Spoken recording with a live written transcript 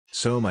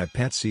So my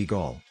pet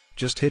Seagull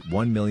just hit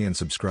 1 million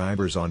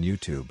subscribers on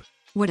YouTube.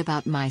 What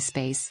about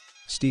MySpace?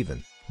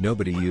 Steven,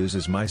 nobody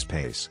uses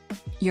MySpace.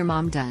 Your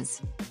mom does.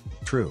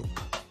 True.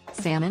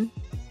 Salmon?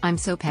 I'm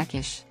so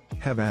peckish.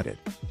 Have at it.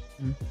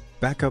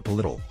 Back up a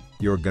little,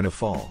 you're gonna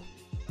fall.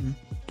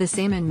 The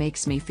salmon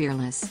makes me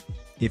fearless.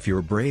 If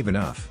you're brave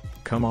enough,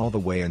 come all the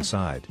way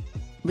inside.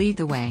 Lead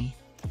the way.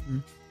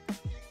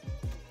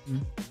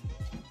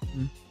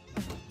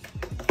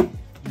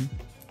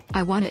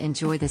 I want to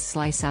enjoy this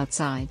slice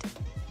outside.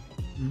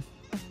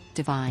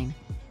 Divine.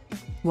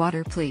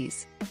 Water,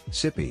 please.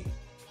 Sippy.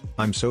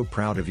 I'm so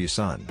proud of you,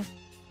 son.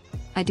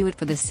 I do it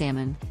for the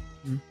salmon.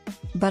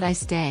 But I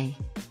stay.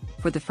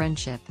 For the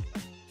friendship.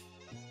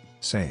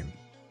 Same.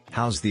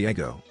 How's the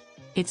ego?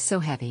 It's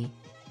so heavy.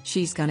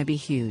 She's gonna be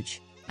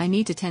huge. I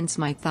need to tense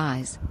my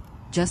thighs.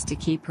 Just to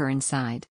keep her inside.